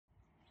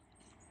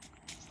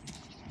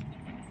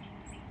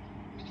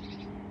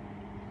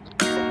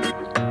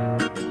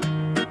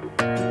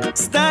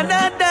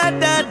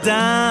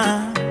Da-da-da-da-da.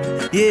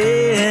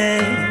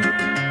 Yeah.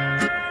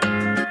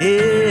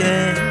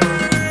 Yeah.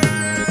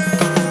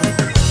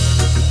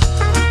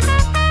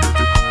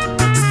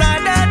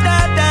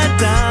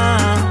 Da-da-da-da-da.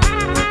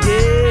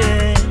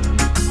 Yeah.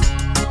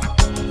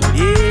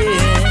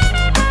 Yeah.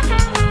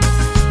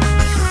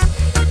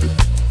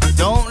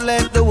 Don't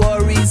let the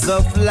worries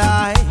of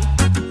life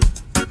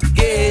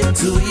get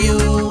to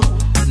you.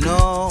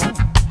 No,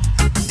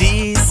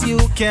 this you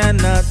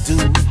cannot do.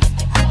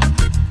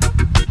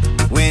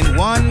 When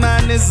one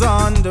man is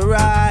on the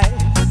rise,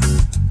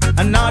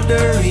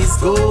 another is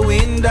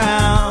going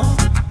down.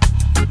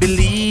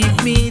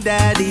 Believe me,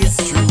 that is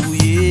true,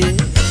 yeah.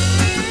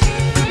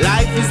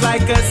 Life is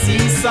like a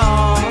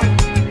seesaw.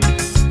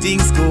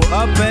 Things go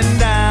up and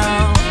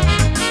down.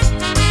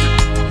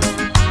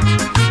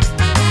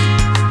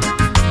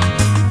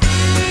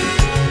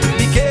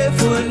 Be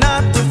careful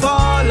not to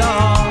fall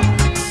off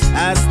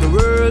as the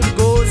world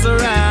goes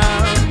around.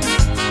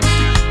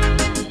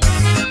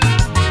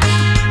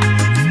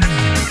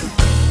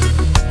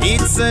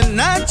 It's a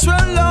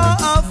natural law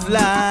of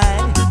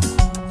life.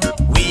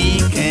 We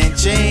can't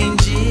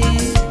change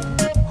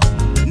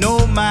it,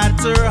 no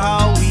matter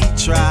how we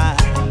try.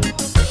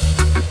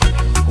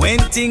 When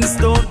things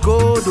don't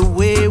go the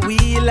way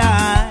we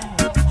like,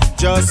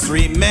 just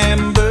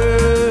remember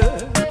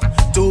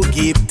to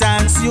give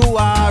thanks you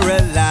are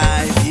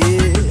alive,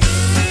 yeah.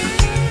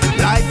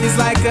 Life is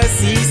like a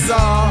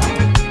seesaw.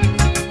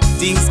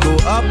 Things go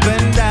up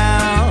and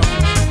down.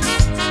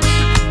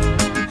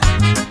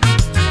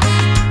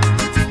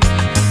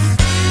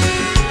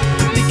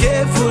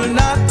 Careful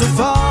not to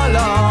fall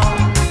off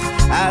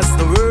as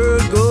the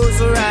world goes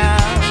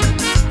around.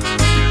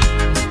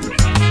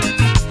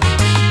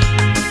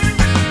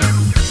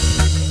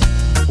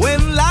 When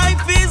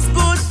life is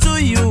good to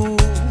you,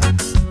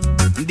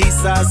 this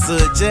I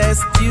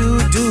suggest you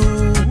do.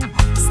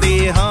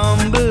 Stay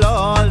humble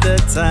all the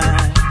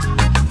time.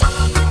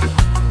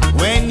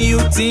 When you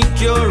think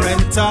you're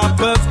on top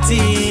of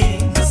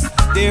things,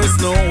 there's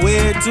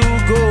nowhere to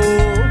go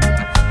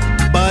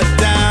but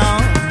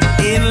down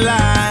in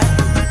life.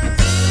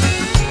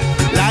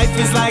 Life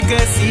is like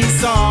a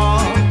seesaw.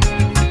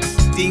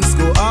 Things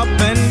go up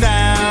and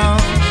down.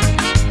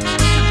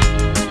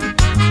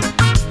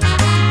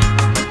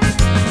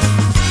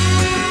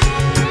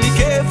 Be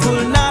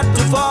careful not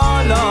to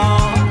fall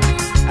off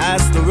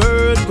as the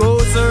world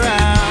goes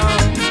around.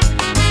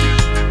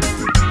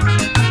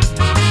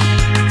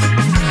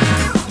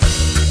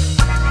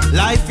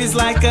 Life is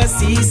like a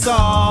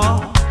seesaw.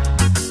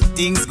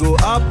 Things go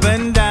up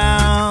and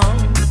down.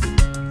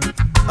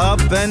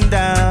 Up and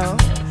down,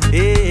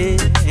 yeah,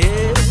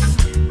 yeah.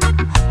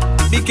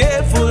 Be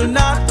careful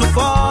not to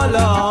fall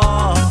off